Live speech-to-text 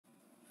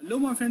Hello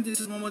my friends,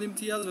 this is Mohammad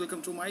Imtiaz.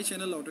 Welcome to my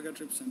channel AutoCad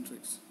Tips and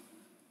Tricks.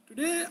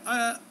 Today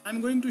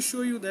I'm going to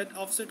show you that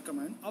offset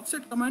command.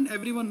 Offset command,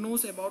 everyone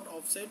knows about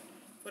offset.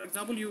 For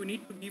example, you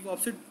need to give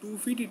offset 2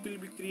 feet, it will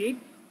create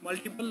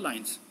multiple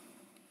lines.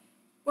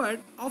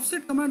 But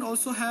offset command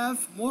also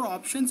have more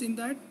options in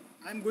that.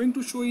 I'm going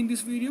to show in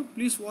this video.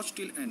 Please watch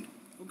till end.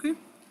 Okay,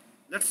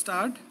 let's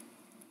start.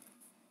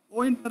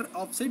 O enter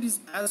offset is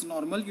as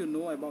normal, you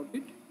know about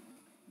it.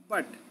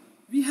 But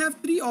we have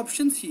three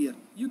options here.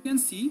 You can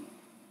see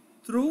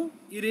throw,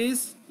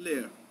 erase,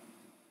 layer.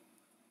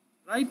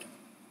 Right?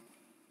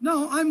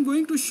 Now I'm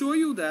going to show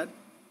you that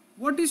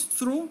what is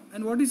throw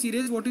and what is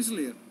erase, what is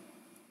layer.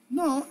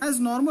 Now as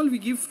normal we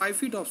give 5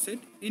 feet offset,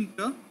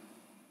 enter,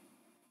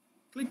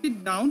 click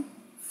it down,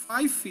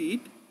 5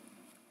 feet,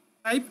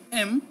 type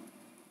M,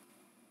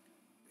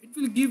 it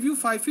will give you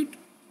 5 feet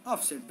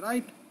offset,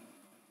 right?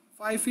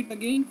 5 feet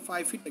again,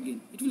 5 feet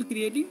again. It will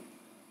creating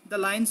the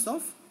lines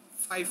of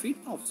 5 feet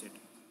offset.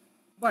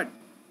 But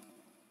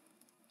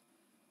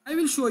I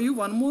will show you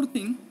one more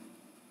thing.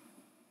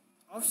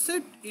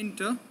 Offset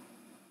enter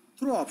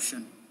throw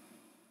option.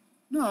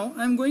 Now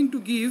I am going to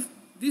give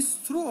this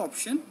throw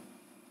option.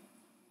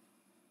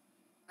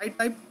 I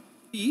type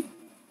T,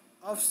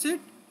 offset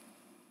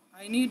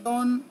I need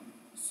on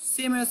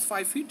same as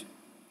 5 feet,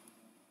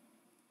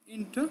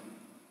 enter.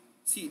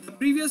 See, the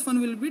previous one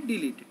will be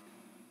deleted.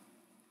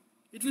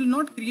 It will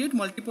not create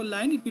multiple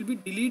line, it will be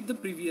delete the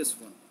previous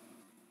one.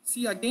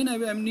 See, again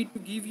I need to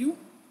give you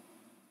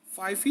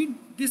 5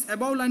 feet. This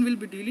above line will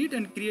be deleted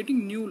and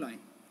creating new line.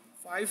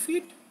 5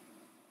 feet,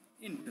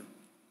 enter.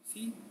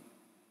 See,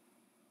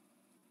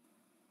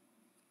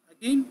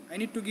 again I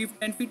need to give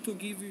 10 feet to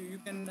give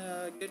you can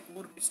get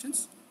more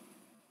distance.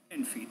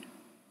 10 feet.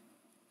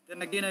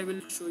 Then again I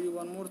will show you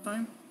one more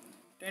time.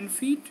 10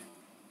 feet.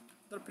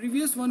 The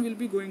previous one will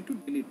be going to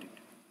delete it.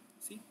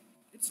 See,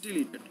 it's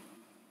deleted.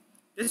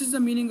 This is the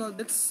meaning of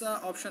this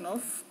option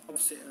of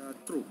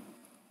throw.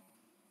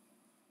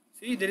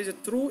 See, there is a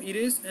throw,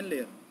 erase and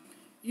layer.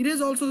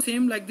 Erase also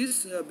same like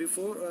this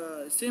before,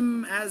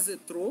 same as a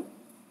throw.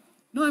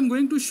 Now I'm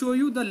going to show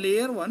you the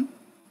layer one.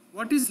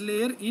 What is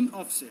layer in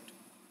offset?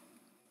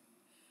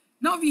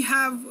 Now we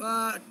have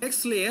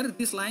text layer.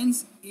 This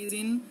lines is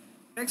in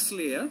text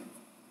layer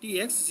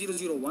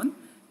TX001.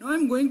 Now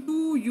I'm going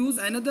to use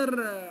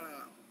another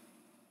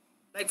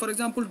like for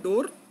example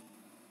door.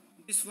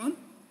 This one.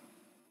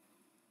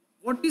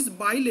 What is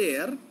by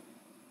layer?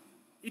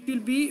 It will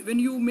be when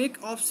you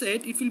make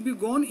offset, it will be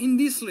gone in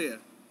this layer.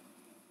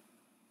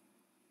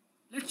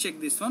 Let's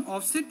check this one.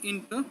 Offset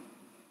enter.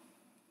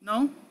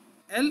 Now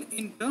L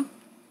enter.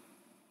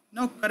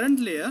 Now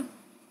current layer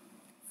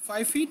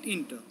 5 feet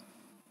enter.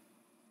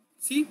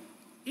 See,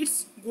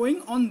 it's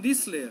going on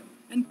this layer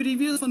and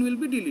previous one will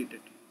be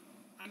deleted.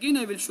 Again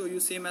I will show you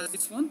same as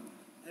this one.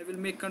 I will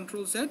make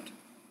Control Z.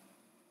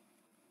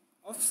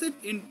 Offset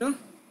enter.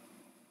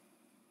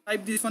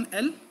 Type this one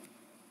L.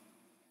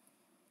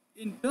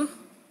 Enter.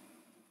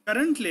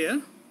 Current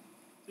layer,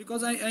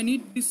 because I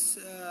need this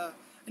I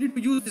need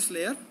to use this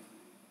layer.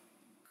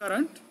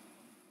 Current.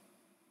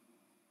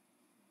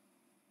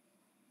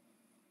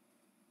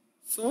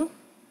 So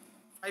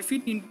 5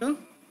 feet enter.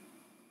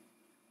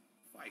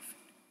 5 feet.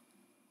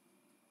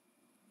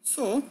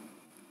 So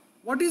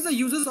what is the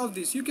uses of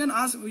this? You can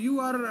ask, you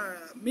are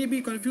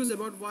maybe confused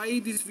about why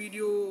this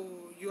video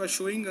you are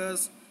showing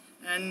us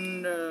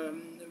and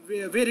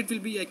where it will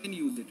be I can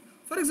use it.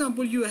 For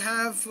example, you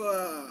have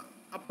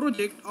a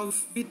project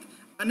of with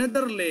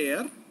another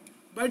layer,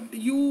 but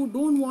you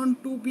don't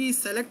want to be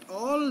select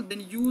all,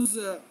 then use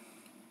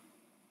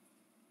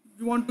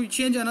you want to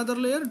change another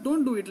layer.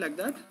 Don't do it like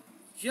that.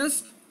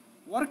 Just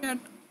work at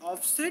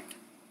offset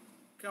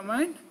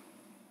command.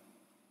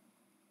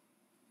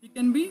 You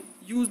can be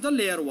use the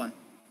layer one,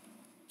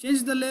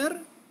 change the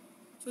layer,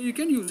 so you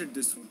can use it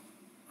this one.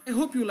 I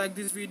hope you like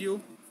this video.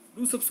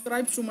 Do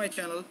subscribe to my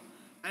channel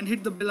and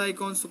hit the bell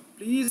icon. So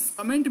please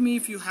comment me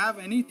if you have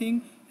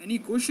anything, any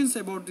questions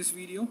about this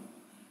video,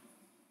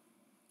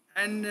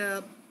 and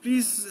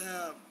please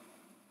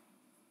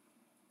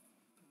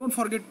don't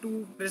forget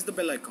to press the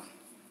bell icon.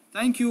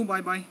 Thank you.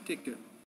 Bye bye. Take care.